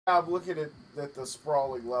I'm looking at the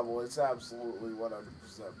sprawling level. It's absolutely 100%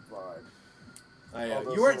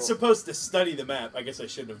 fine. You weren't supposed to study the map. I guess I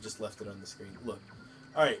shouldn't have just left it on the screen. Look.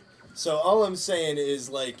 Alright. So all I'm saying is,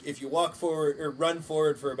 like, if you walk forward or run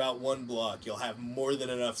forward for about one block, you'll have more than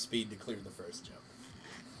enough speed to clear the first jump.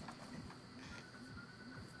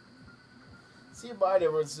 See, in mine,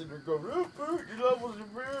 everyone's sitting there going, oh, Poot, your levels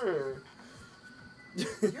are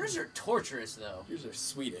bad. Yours are torturous, though. Yours are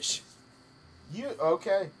Swedish.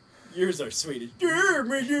 Okay. Yours are Swedish.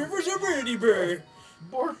 Where's a birdie bird?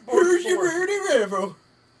 Bork, Where's your birdie raffle?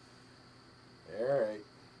 Alright.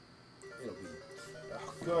 It'll be...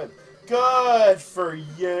 Oh, good. Good for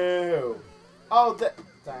you. Oh,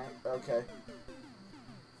 dang. Okay.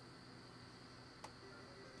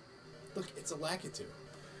 Look, it's a Lakitu.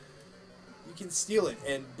 You can steal it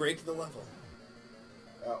and break the level.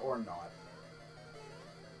 Or not.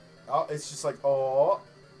 Oh, it's just like, oh.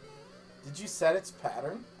 Did you set its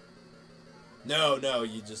pattern? No,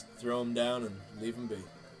 you just throw them down and leave them be.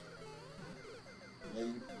 Yeah,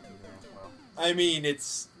 I mean,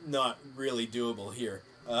 it's not really doable here.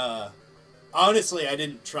 Honestly, I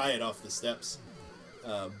didn't try it off the steps,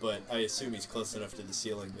 but I assume he's close enough to the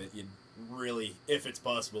ceiling that you'd really, if it's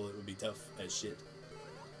possible, it would be tough as shit.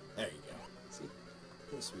 There you go. See?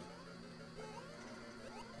 Real sweet.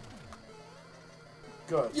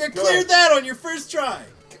 Good. You cleared that on your first try!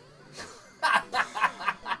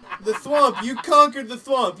 The Thwomp, you conquered the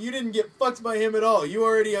Thwomp. You didn't get fucked by him at all. You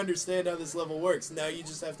already understand how this level works. Now you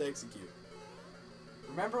just have to execute.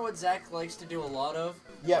 Remember what Zach likes to do a lot of?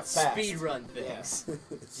 Yeah, fast. Speedrun things. Yeah.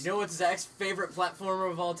 You know what Zach's favorite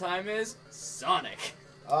platformer of all time is? Sonic.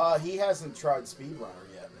 He hasn't tried Speedrunner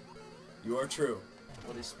yet. You are true.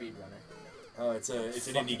 What is Speedrunner? It's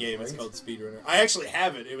an indie game. Great. It's called Speedrunner. I actually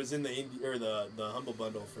have it. It was in the the Humble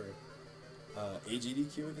Bundle for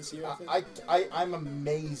AGDQ this year. I think. I'm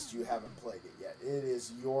amazed you haven't played it yet. It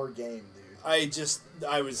is your game, dude.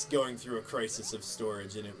 I was going through a crisis of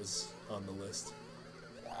storage and it was on the list.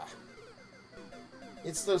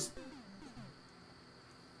 It's those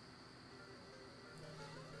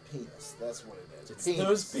penis. That's what it is. It's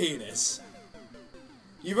those penis.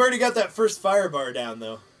 You've already got that first fire bar down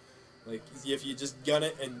though. Like if you just gun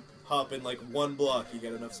it and hop in like one block, you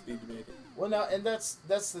got enough speed to make it. Well, now, and that's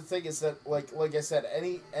the thing is that like I said,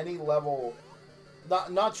 any level,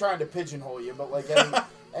 not trying to pigeonhole you, but like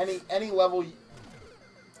any level.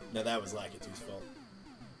 No, that was Lakitu's fault.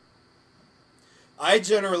 I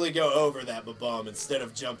generally go over that bomb instead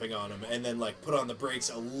of jumping on him, and then like put on the brakes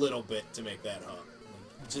a little bit to make that hop.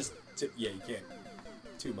 Like, yeah, you can't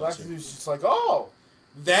too much. Lakitu's just like, oh.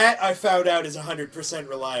 That I found out is 100%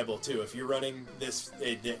 reliable too. If you're running this,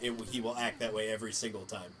 he will act that way every single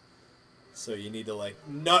time. So you need to like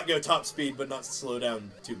not go top speed, but not slow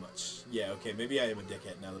down too much. Yeah, okay, maybe I am a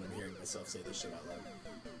dickhead now that I'm hearing myself say this shit out loud.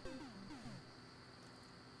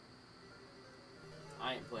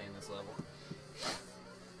 I ain't playing this level.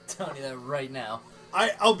 Telling you that right now.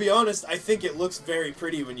 I'll be honest. I think it looks very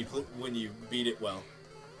pretty when you beat it well.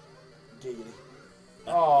 Giggity.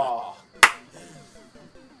 Oh.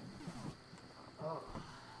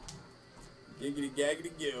 Giggity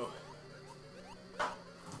gaggity goo.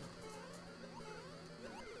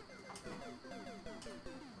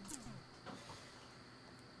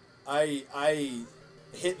 I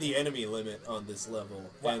hit the enemy limit on this level,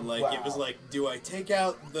 and like it was like, do I take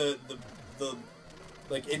out the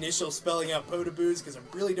like initial spelling out Potaboos because I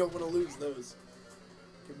really don't want to lose those.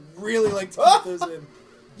 I really like to put those in.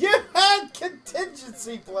 You had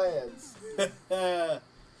contingency plans.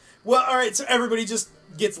 Well, all right, so everybody just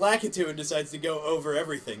gets Lakitu and decides to go over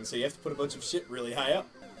everything, so you have to put a bunch of shit really high up.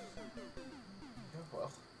 Oh,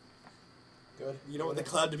 well, good. You don't want the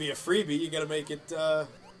cloud to be a freebie, you gotta make it,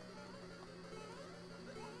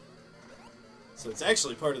 So it's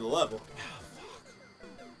actually part of the level. Oh,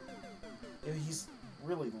 fuck. Yeah, he's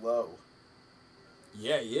really low.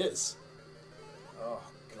 Yeah, he is. Oh,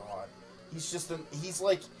 God. He's just he's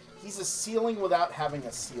a ceiling without having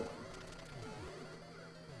a ceiling.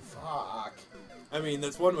 Fuck. I mean,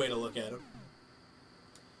 that's one way to look at him.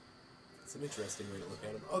 It's an interesting way to look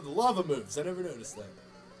at him. Oh, the lava moves. I never noticed that.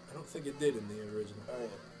 I don't think it did in the original. Oh,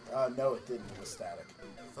 yeah. No, it didn't. It was static.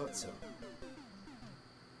 I thought so.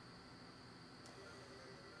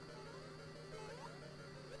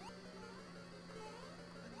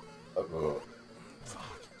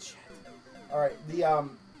 Fucking shit. Alright,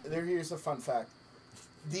 here's a fun fact.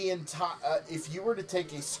 The entire, if you were to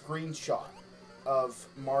take a screenshot of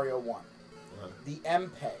Mario 1, the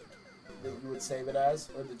MPEG that you would save it as,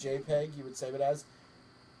 or the JPEG you would save it as,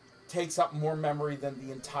 takes up more memory than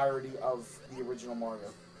the entirety of the original Mario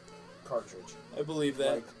cartridge. I believe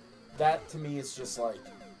that. Like, that to me is just like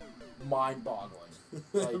mind-boggling.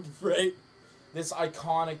 Like, right? this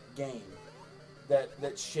iconic game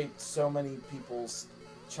that shaped so many people's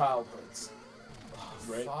childhoods. Oh,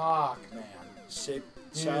 Right. Fuck, man.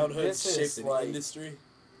 Shaped Dude, childhood, this is shaped an like- industry.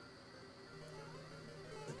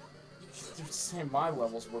 They're saying my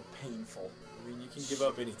levels were painful. I mean, you can give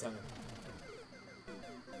up any time.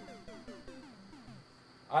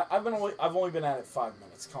 I've only been at it 5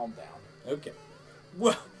 minutes. Calm down. Okay.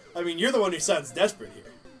 Well, I mean, you're the one who sounds desperate here.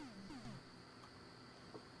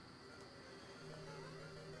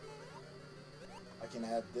 I can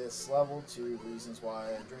add this level to reasons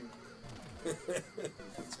why I drink.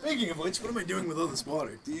 Speaking of which, what am I doing with all this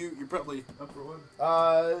water? You're probably up for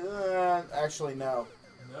one? Actually, no.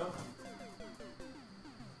 No?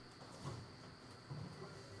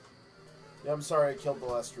 Yeah, I'm sorry I killed the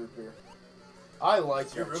last root beer. I like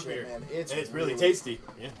It's your that root shit, beer. man. It's really tasty.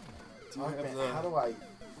 Yeah. Fuck, man, how do I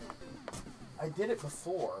did it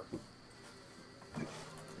before.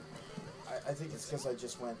 I think it's because I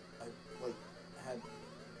just went, had...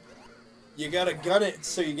 You gotta gun it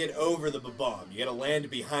so you get over the bomb. You gotta land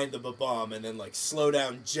behind the bomb and then, like, slow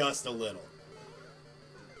down just a little.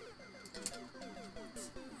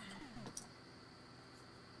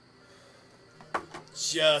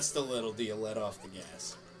 Just a little do you let off the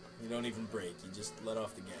gas. You don't even brake, you just let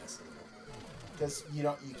off the gas a little. Because you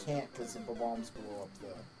can't because the bombs blow up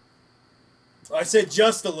the... I said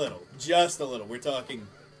just a little. Just a little. We're talking,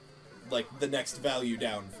 like, the next value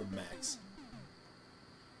down from max.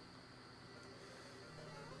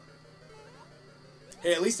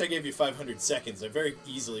 Hey, at least I gave you 500 seconds. I very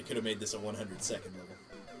easily could have made this a 100-second level.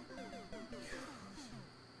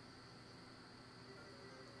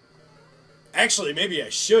 Actually, maybe I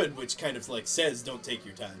should, which kind of, like, says don't take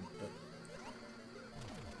your time. But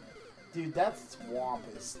Dude, that swamp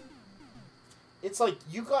is... It's like,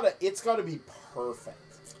 it's gotta be perfect.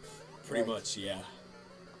 pretty much, yeah.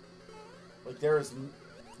 Like, there's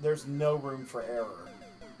no room for error.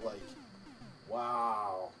 Like,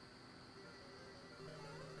 wow.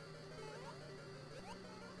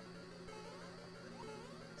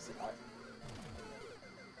 See,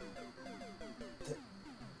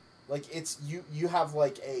 like, it's, you have,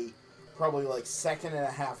 like, probably, like,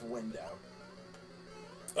 2.5 window.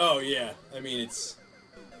 Oh, yeah. I mean, it's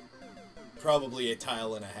probably a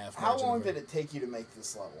tile and a half. How long did it take you to make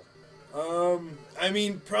this level? I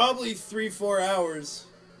mean, probably 3-4 hours.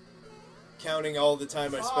 Counting all the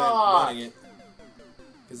time I spent running it.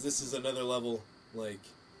 Because this is another level, like,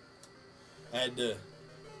 I had to...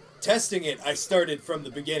 Testing it, I started from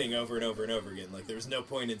the beginning over and over and over again. Like, there was no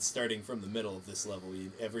point in starting from the middle of this level.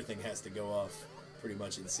 Everything has to go off pretty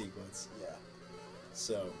much in sequence. Yeah.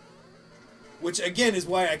 So... Which, again, is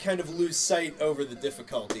why I kind of lose sight over the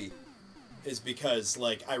difficulty. Is because,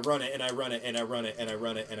 like, I run it, and I run it, and I run it, and I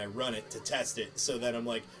run it, and I run it to test it. So that I'm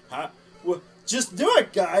like, well, just do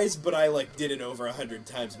it, guys! But I, like, did it over 100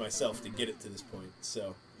 times myself to get it to this point,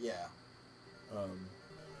 so... Yeah.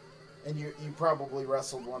 And you probably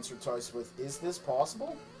wrestled once or twice with, is this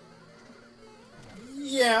possible?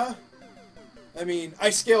 Yeah. I mean, I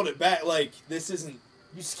scaled it back, like, this isn't...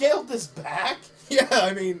 You scaled this back? Yeah,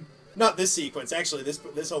 I mean... Not this sequence. Actually,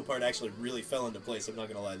 this whole part actually really fell into place. I'm not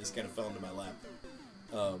gonna lie. This kind of fell into my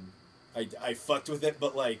lap. I fucked with it,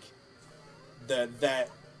 but like that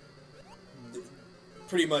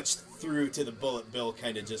pretty much through to the bullet bill.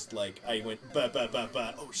 Kind of just like I went ba.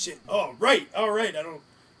 Oh shit! Oh right, all right.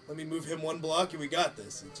 Let me move him one block and we got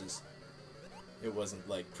this. It wasn't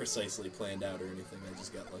like precisely planned out or anything. I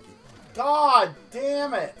just got lucky. God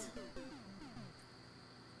damn it!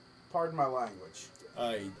 Pardon my language.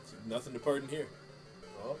 Nothing to pardon here.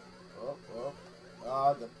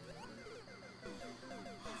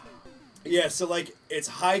 Yeah, so like it's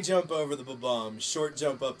high jump over the bomb, short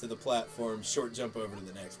jump up to the platform, short jump over to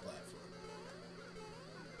the next platform.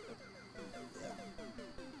 Yeah.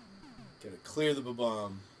 Gotta clear the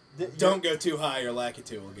bomb. Don't go too high or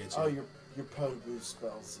Lakitu will get you. Oh, your Poot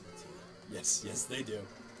spells ZT. Yes, they do.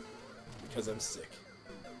 Because I'm sick.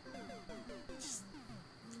 Just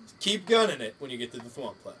keep gunning it when you get to the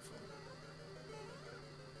swamp platform.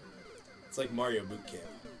 It's like Mario Boot Camp.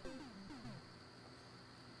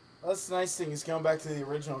 That's the nice thing, is going back to the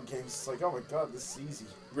original games, it's like, oh my god, this is easy.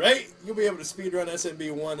 Right? You'll be able to speedrun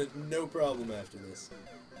SMB 1 and no problem after this.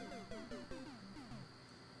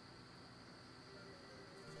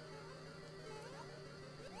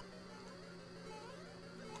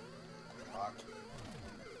 Fuck.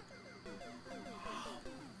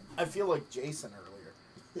 I feel like Jason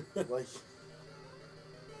earlier. Like...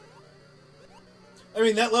 I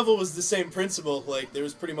mean, that level was the same principle. Like, there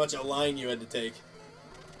was pretty much a line you had to take.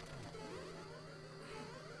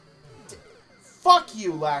 Fuck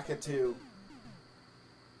you, Lakitu.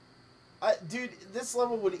 Dude, this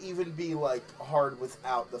level would even be, like, hard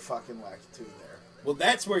without the fucking Lakitu there. Well,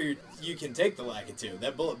 that's where you can take the Lakitu.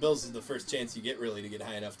 That Bullet Bills is the first chance you get, really, to get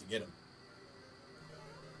high enough to get him.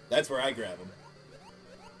 That's where I grab him.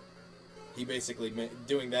 He basically...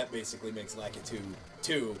 Doing that basically makes Lakitu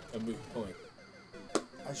 2 a moot point.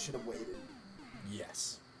 I should have waited.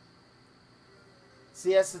 Yes.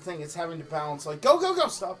 See, that's the thing. It's having to balance, like, go, go, go,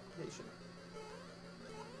 stop. Patient.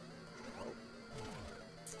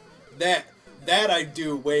 That I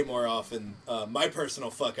do way more often. My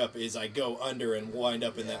personal fuck up is I go under and wind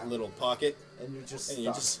up in that little pocket. And you're just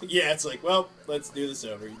stuck. Yeah, it's like, well, let's do this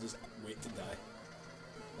over. You just wait to die.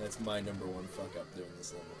 That's my number one fuck up doing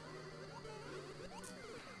this level.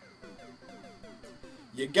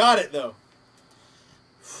 You got it, though.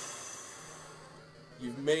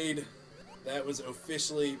 You've made... That was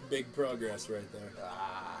officially big progress right there.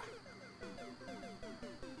 Ah.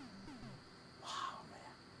 Wow, man.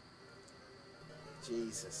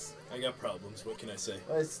 Jesus. I got problems. What can I say?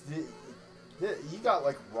 It's you got,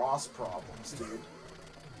 like, Ross problems, dude.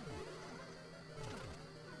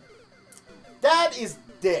 That is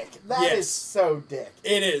dick. That is so dick.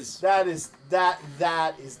 It is. That is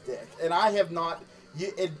dick. And I have not...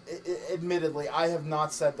 admittedly, I have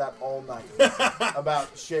not said that all night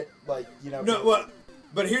about shit like, you know. No, well,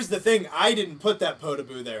 but here's the thing: I didn't put that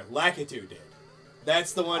Potaboo there. Lakitu did.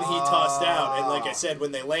 That's the one he tossed out, and like I said,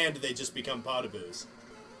 when they land, they just become Potaboos.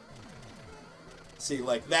 See,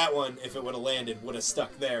 like that one, if it would have landed, would have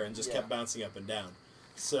stuck there and just kept bouncing up and down.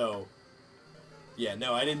 So, yeah,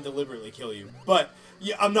 no, I didn't deliberately kill you, but.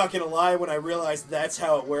 Yeah, I'm not gonna lie, when I realized that's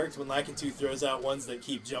how it worked, when Lakitu throws out ones that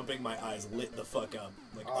keep jumping, my eyes lit the fuck up.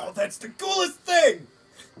 Like, oh, that's the coolest thing!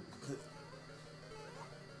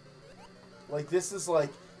 Like, this is like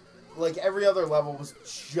every other level was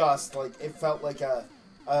just, like, it felt like a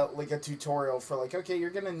tutorial for, like, okay, you're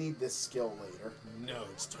gonna need this skill later. No,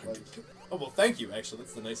 it's time to kill. Oh, well, thank you, actually.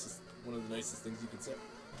 That's the nicest, one of the nicest things you can say.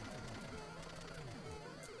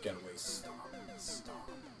 Gotta wait. Stop.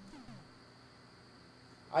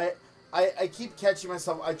 I keep catching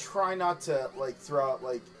myself. I try not to, like, throw out,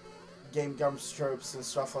 like, Game Grumps tropes and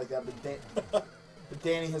stuff like that, but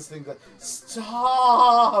Danny has things like,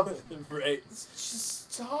 stop! Right.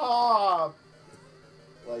 Just stop!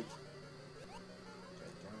 Like,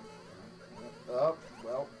 oh,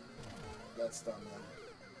 well, that's done then.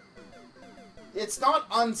 It's not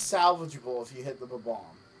unsalvageable if you hit the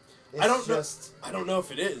bomb. It's I don't know if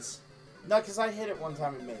it is. No, because I hit it one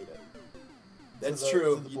time and made it. That's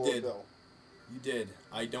true. You did. You did.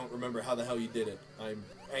 I don't remember how the hell you did it. I'm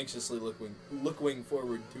anxiously looking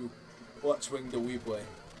forward to watching the replay.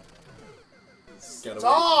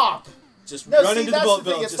 Stop! Just run into the bullet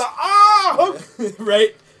bill.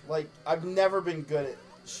 Right? Like, I've never been good at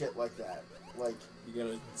shit like that. Like, you're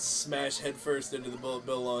gonna smash headfirst into the bullet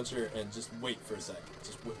bill launcher and just wait for a second.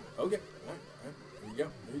 Just wait. Okay. All right. There you go.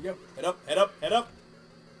 There you go. Head up. Head up. Head up.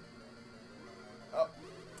 Oh.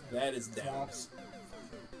 That is down.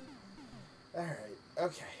 Alright,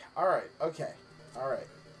 okay, alright, okay, alright.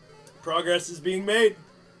 Progress is being made.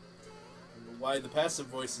 I don't know why the passive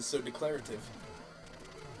voice is so declarative.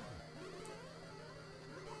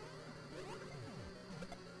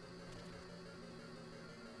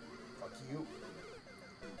 Fuck you.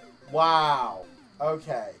 Wow.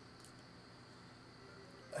 Okay.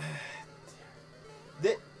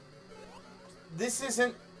 This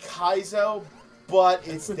isn't Kaizo, but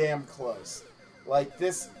it's damn close. Like,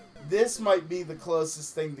 this might be the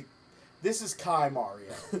closest thing to... This is Kai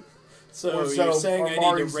Mario. So you're saying I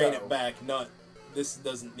need to rein it back, not... This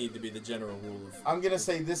doesn't need to be the general rule of... I'm gonna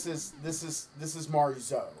say this is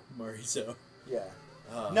Marizo. Marizo. Yeah.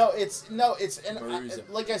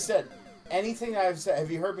 Like I said, anything I've said... Have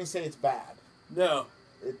you heard me say it's bad? No.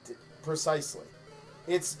 Precisely.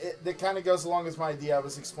 That kind of goes along with my idea. I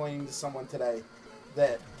was explaining to someone today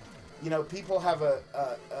that, you know, people have a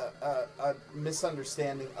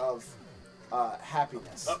misunderstanding of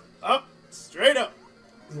happiness. Up, straight up.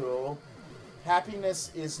 So,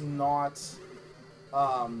 happiness is not.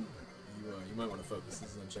 You might want to focus.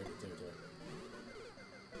 This is uncharted territory.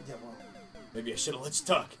 Yeah, well. Maybe I should have let you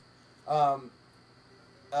talk.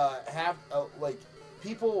 Like,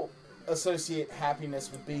 people associate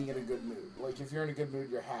happiness with being in a good mood. Like, if you're in a good mood,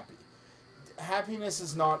 you're happy. Happiness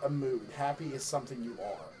is not a mood. Happy is something you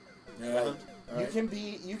are. Yeah. Like,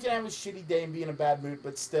 you can have a shitty day and be in a bad mood,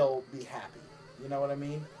 but still be happy. You know what I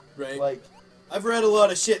mean? Right. Like, I've read a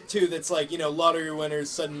lot of shit too that's like, you know, lottery winners,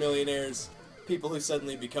 sudden millionaires, people who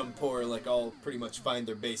suddenly become poor, like, all pretty much find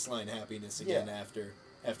their baseline happiness again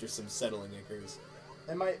after some settling occurs.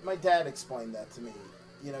 And my dad explained that to me,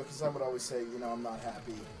 you know, because I would always say, you know, I'm not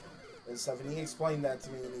happy and stuff. And he explained that to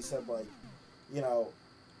me, and he said, like, you know,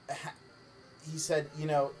 he said, you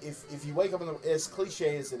know, if you wake up in the, as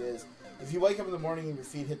cliche as it is, if you wake up in the morning and your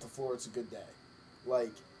feet hit the floor, it's a good day.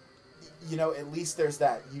 Like, you know, at least there's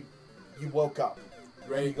that. You woke up.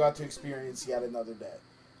 Right. And you got to experience yet another day.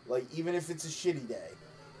 Like, even if it's a shitty day.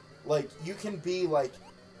 Like, you can be, like,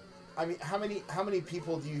 I mean, how many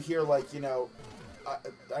people do you hear, like, you know,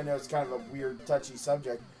 I know it's kind of a weird, touchy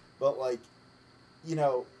subject, but, like, you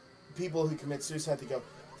know, people who commit suicide, they go,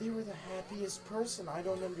 they were the happiest person. I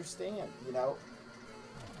don't understand, you know?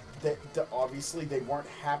 Obviously, they weren't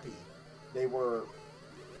happy. They were,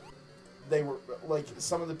 like,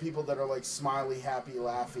 some of the people that are, like, smiley, happy,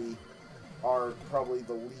 laughy are probably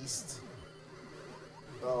the least.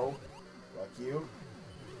 Oh, fuck you.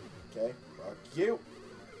 Okay, fuck you.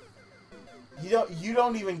 You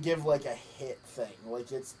don't even give, like, a hit thing.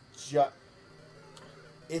 Like, it's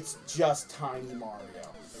just Tiny Mario.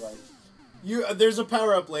 Like, there's a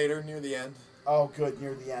power-up later, near the end. Oh, good,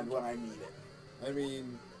 near the end when I need it. I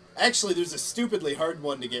mean, actually, there's a stupidly hard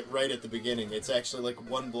one to get right at the beginning. It's actually, like,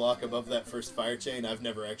 one block above that first fire chain. I've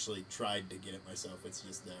never actually tried to get it myself. It's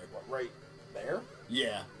just there. What, right there?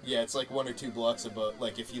 Yeah, it's like 1 or 2 blocks above.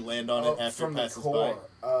 Like, if you land on it after it passes the core.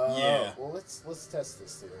 by. Yeah. Well, let's test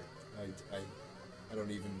this theory. I don't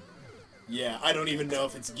even... Yeah, I don't even know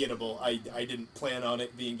if it's gettable. I didn't plan on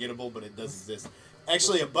it being gettable, but it does exist.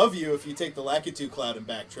 Actually, above you, if you take the Lakitu Cloud and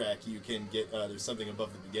backtrack, you can get... there's something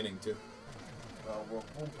above the beginning, too. Well,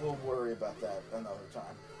 we'll worry about that another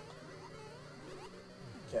time.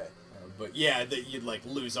 Okay. But yeah, you'd, like,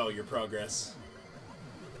 lose all your progress.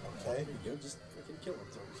 Okay. There you go, just freaking kill him.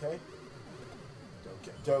 Okay.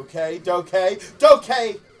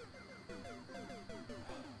 Dokei!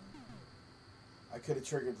 I could have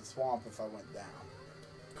triggered the swamp if I went down.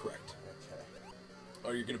 Correct. Okay.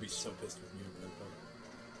 Oh, you're gonna be so pissed with me over that part.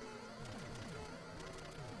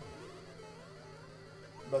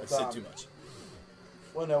 But I said too much.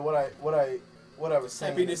 Well, no, what I was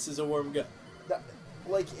saying. Happiness is a warm gut. That,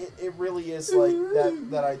 like, it really is, like,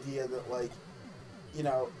 that idea that, like, you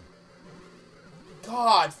know,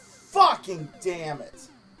 God fucking damn it.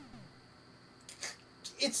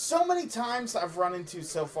 It's so many times I've run into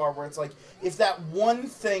so far where it's like, if that one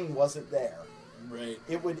thing wasn't there, right,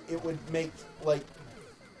 it would make, like,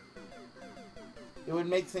 it would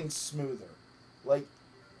make things smoother. Like,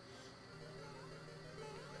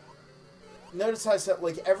 notice how I said,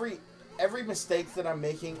 like, every mistake that I'm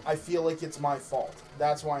making, I feel like it's my fault.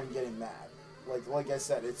 That's why I'm getting mad. Like I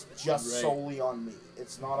said, it's just solely on me.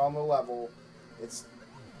 It's not on the level. It's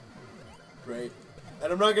right.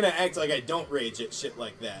 And I'm not gonna act like I don't rage at shit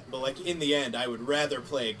like that, but, like, in the end, I would rather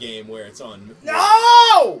play a game where it's on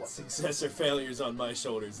no success or failures on my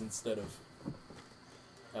shoulders instead of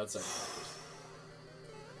outside factors.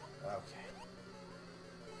 Okay,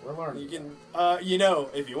 we're learning. You can, you know,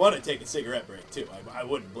 if you want to take a cigarette break too, I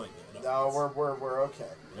wouldn't blame you. No, we're okay.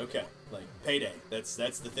 Okay, like payday. That's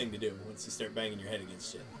the thing to do once you start banging your head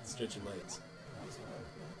against shit. Stretch your legs.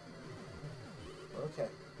 We're okay.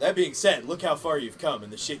 That being said, look how far you've come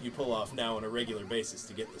and the shit you pull off now on a regular basis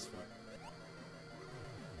to get this far.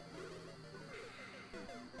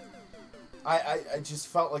 I just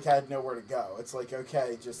felt like I had nowhere to go. It's like,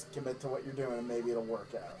 okay, just commit to what you're doing and maybe it'll work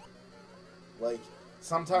out. Like,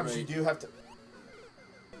 sometimes you do have to...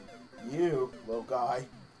 You, little guy.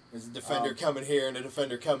 There's a defender coming here and a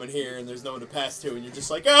defender coming here and there's no one to pass to and you're just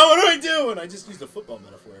like, oh, what do I do? And I just used a football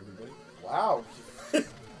metaphor, everybody. Wow.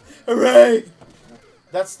 Hooray!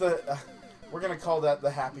 That's the... we're going to call that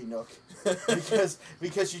the happy nook.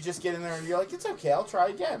 because you just get in there and you're like, it's okay, I'll try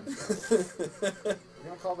again. We're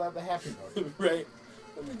going to call that the happy nook. Right.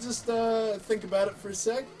 Let me just think about it for a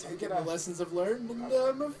sec, take in the lessons I've learned,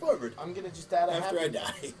 and move forward. I'm going to just add a after happy I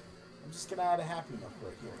die. I'm just going to add a happy nook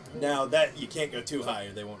right here. Now, that, you can't go too high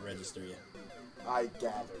or they won't register you. I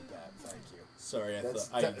gathered that, thank you. Sorry,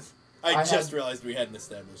 I just realized we hadn't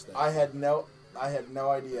established that. I had no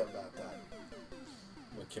idea about that.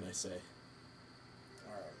 What can I say?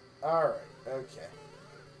 Alright, okay.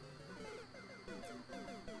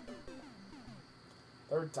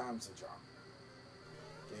 Third time's a charm.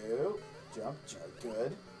 Jump,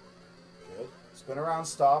 good. Spin around,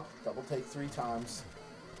 stop, double take 3 times.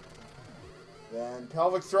 Then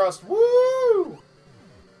pelvic thrust, woo! Okay.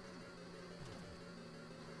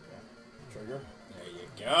 Trigger. There you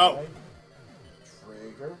go. Okay.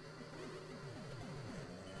 Trigger.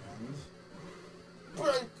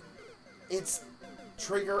 And... It's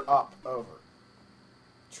trigger up, over.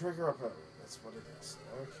 Trigger up. That's what it is.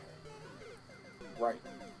 Okay. Right.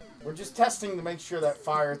 We're just testing to make sure that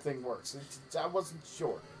fire thing works. I wasn't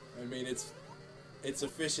sure. I mean, its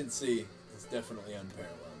efficiency is definitely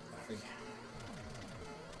unparalleled. I think.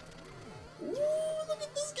 Ooh, look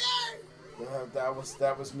at this guy! That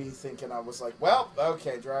was me thinking. I was like, well,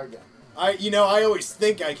 okay, try again. I always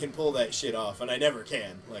think I can pull that shit off, and I never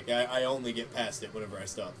can. Like, I only get past it whenever I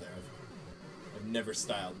stop there. I've never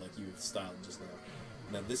styled like you've styled just now.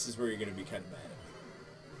 Now, this is where you're going to be kind of mad.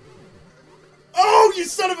 Oh, you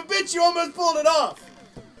son of a bitch! You almost pulled it off!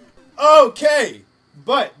 Okay!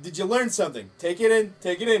 But, did you learn something? Take it in.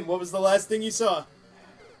 Take it in. What was the last thing you saw?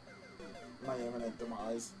 My imminent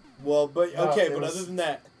demise. Well, but, No, okay, but was, other than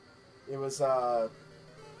that... It was, a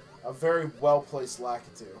very well-placed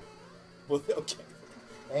Lakitu. Well, okay.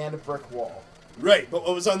 And a brick wall. Right, but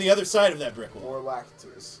what was on the other side of that brick wall? Or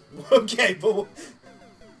Lakitus. Okay, but...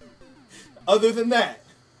 Other than that...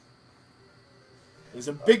 There's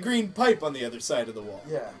a big green pipe on the other side of the wall.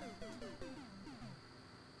 Yeah.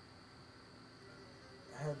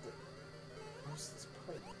 Where's this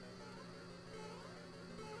pipe?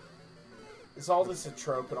 Is all this a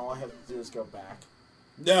trope and all I have to do is go back?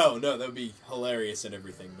 No, that would be hilarious and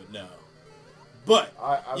everything, but no. But,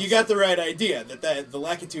 you was, got the right idea, that the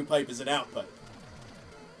Lakitu pipe is an out pipe.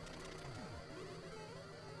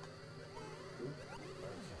 Okay.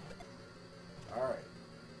 Alright.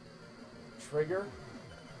 Trigger.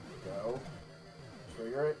 Go.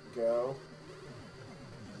 Trigger it. Go.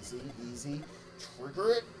 Easy, easy.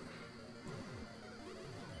 Trigger it.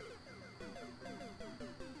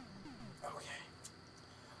 Okay.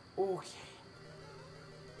 Okay.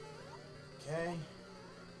 Okay.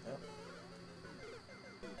 Yep.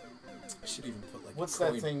 I should even put like What's a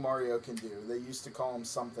coin. that thing Mario can do? They used to call him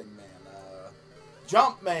something man.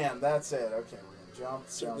 Jump man. That's it. Okay, we're gonna jump.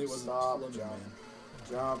 Certainly Jump. wasn't Stop. Plumber Jump. Man.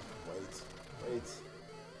 Jump. Wait. And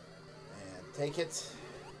take it.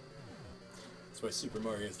 That's why Super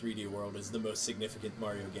Mario 3D World is the most significant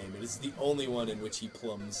Mario game. It is the only one in which he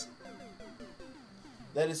plums.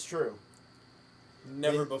 That is true.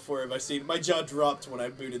 Never before have I seen... My jaw dropped when I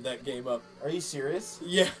booted that game up. Are you serious?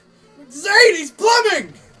 Yeah. Zane, he's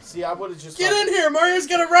plumbing! See, I would have just Get in here! Mario's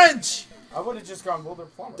got a wrench! I would have just gone, well, they're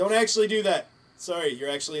plumbers. Don't actually do that. Sorry,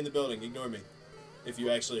 you're actually in the building. Ignore me. If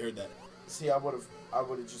you actually heard that. See, I would have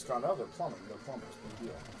just gone, oh, they're plumbing. They're plumbers. Big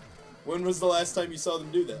deal. When was the last time you saw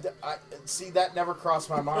them do that? See, that never crossed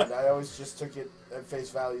my mind. I always just took it at face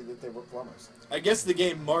value that they were plumbers. I guess the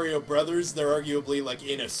game Mario Brothers, they're arguably like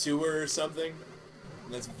in a sewer or something.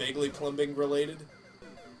 And that's vaguely plumbing related.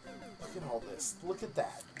 Look at all this. Look at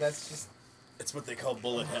that. That's just... It's what they call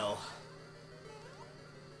bullet hell.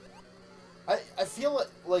 I feel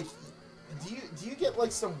like do you get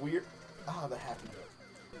like some weird the happy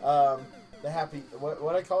nook. The happy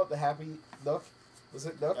what I call it, the happy nook? Was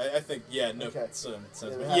it nook? I think yeah, nook. Okay.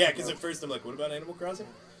 Yeah, because at first I'm like, what about Animal Crossing?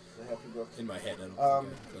 The happy nook. In my head, I don't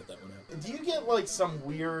think I let that one out. Do you get like some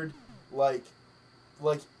weird like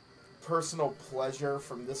personal pleasure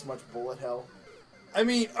from this much bullet hell? I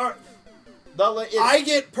mean, Like, I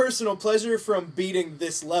get personal pleasure from beating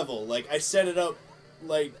this level. Like, I set it up,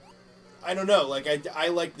 like, I don't know, like, I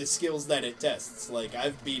like the skills that it tests. Like,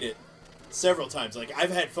 I've beat it several times. Like,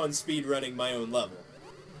 I've had fun speed running my own level.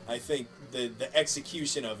 I think the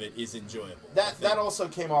execution of it is enjoyable. That also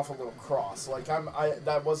came off a little cross. Like,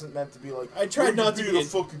 that wasn't meant to be like, I tried not to be a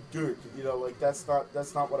fucking dick. You know, like, that's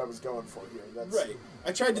not what I was going for here. That's right.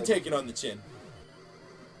 I tried to take it on the chin.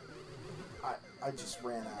 I just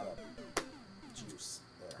ran out of juice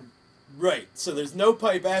there. Right, so there's no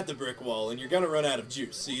pipe at the brick wall, and you're going to run out of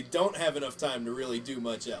juice, so you don't have enough time to really do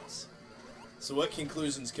much else. So what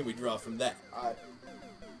conclusions can we draw from that? I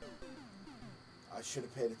should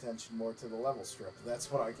have paid attention more to the level strip.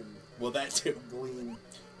 That's what I can that too. glean.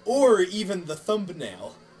 Or even the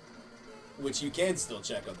thumbnail, which you can still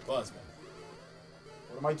check on the pause menu.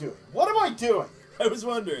 What am I doing? What am I doing? I was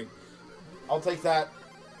wondering. I'll take that.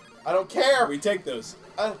 I don't care. We take those.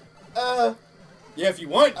 Yeah, if you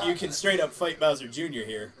want, you can straight up fight Bowser Jr.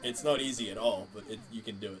 here. It's not easy at all, but you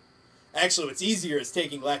can do it. Actually, what's easier is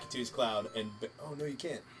taking Lakitu's Cloud and... Oh, no, you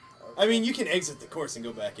can't. Okay. I mean, you can exit the course and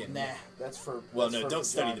go back in. Nah, that's for... Well, that's no, for don't vaginas.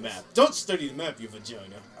 study the map. Don't study the map, you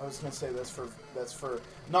vagina. I was going to say that's for...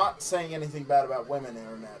 Not saying anything bad about women,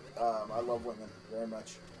 Internet. I love women very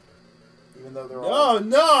much. Even though they're all...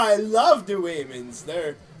 No, I love the women's.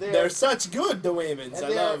 They're such good, the women's.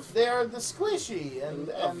 They're the squishy and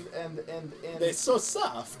they're so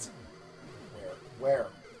soft. Where?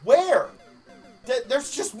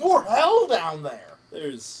 There's just more hell down there.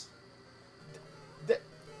 There's...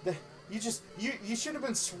 You should have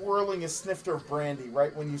been swirling a snifter of brandy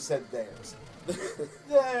right when you said theirs.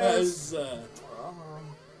 As,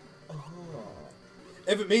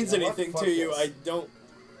 if it means anything to you, I don't...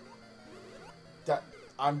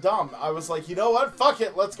 I'm dumb. I was like, you know what? Fuck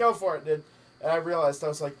it. Let's go for it, dude. And I realized, I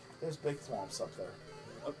was like, there's big swamps up there.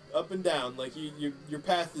 Up and down. Like, your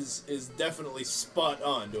path is definitely spot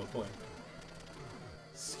on to a point.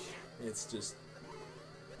 It's just...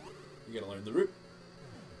 You gotta learn the route.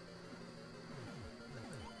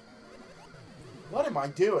 What am I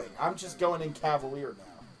doing? I'm just going in Cavalier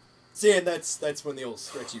now. See, and that's when the old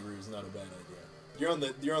stretchy route is not a bad idea.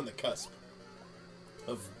 You're on the cusp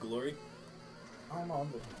of glory. I'm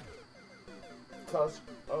on the cusp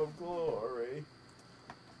of glory.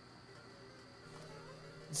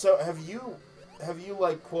 So have you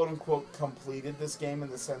like quote unquote completed this game in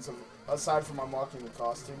the sense of, aside from unlocking the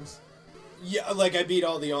costumes? Yeah, like I beat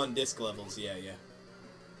all the on disc levels. Yeah.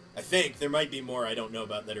 I think there might be more I don't know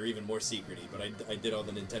about that are even more secrety, but I did all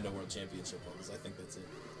the Nintendo World Championship levels. I think that's it.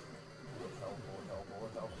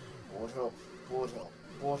 Bullet hell. Bullet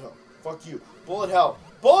hell. Fuck you. Bullet hell.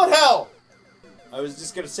 Bullet hell! I was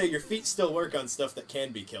just gonna say, your feet still work on stuff that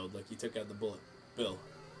can be killed, like you took out the Bullet Bill.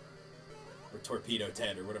 Or Torpedo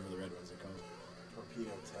Ted, or whatever the red ones are called.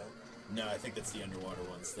 Torpedo Ted? No, I think that's the underwater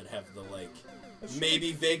ones that have the, like,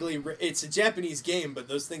 maybe vaguely... It's a Japanese game, but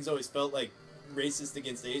those things always felt like racist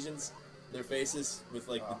against Asians. Their faces with,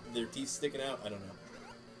 like, their teeth sticking out. I don't know.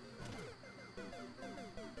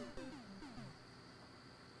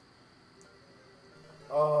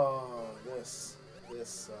 Oh, this,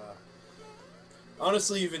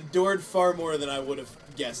 Honestly, you've endured far more than I would have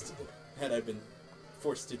guessed had I been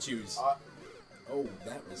forced to choose. Oh,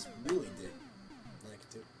 that was really deep. I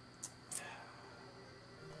could do.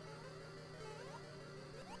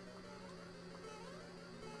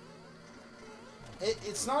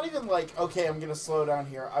 It's not even like, okay, I'm gonna slow down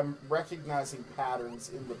here. I'm recognizing patterns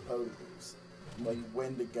in the photos. Like,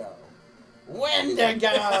 when to go. When to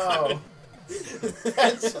go!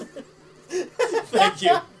 Thank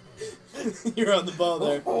you. You're on the ball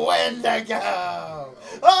there. When to go!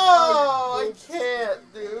 Oh, I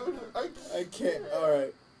can't, dude. I can't.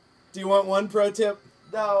 Alright. Do you want one pro tip?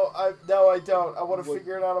 No, I don't. I want to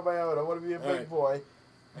figure it out on my own. I want to be a big boy.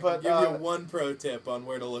 But I can give you one pro tip on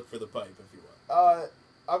where to look for the pipe if you want.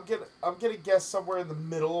 I'm gonna guess somewhere in the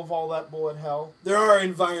middle of all that bullet hell. There are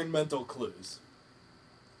environmental clues.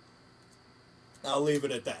 I'll leave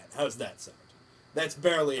it at that. How's that sound? That's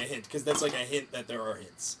barely a hint, because that's like a hint that there are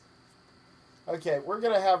hints. Okay, we're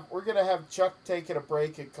gonna have Chuck taking a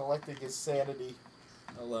break and collecting his sanity.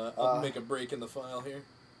 I'll make a break in the file here.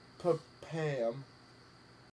 Pam.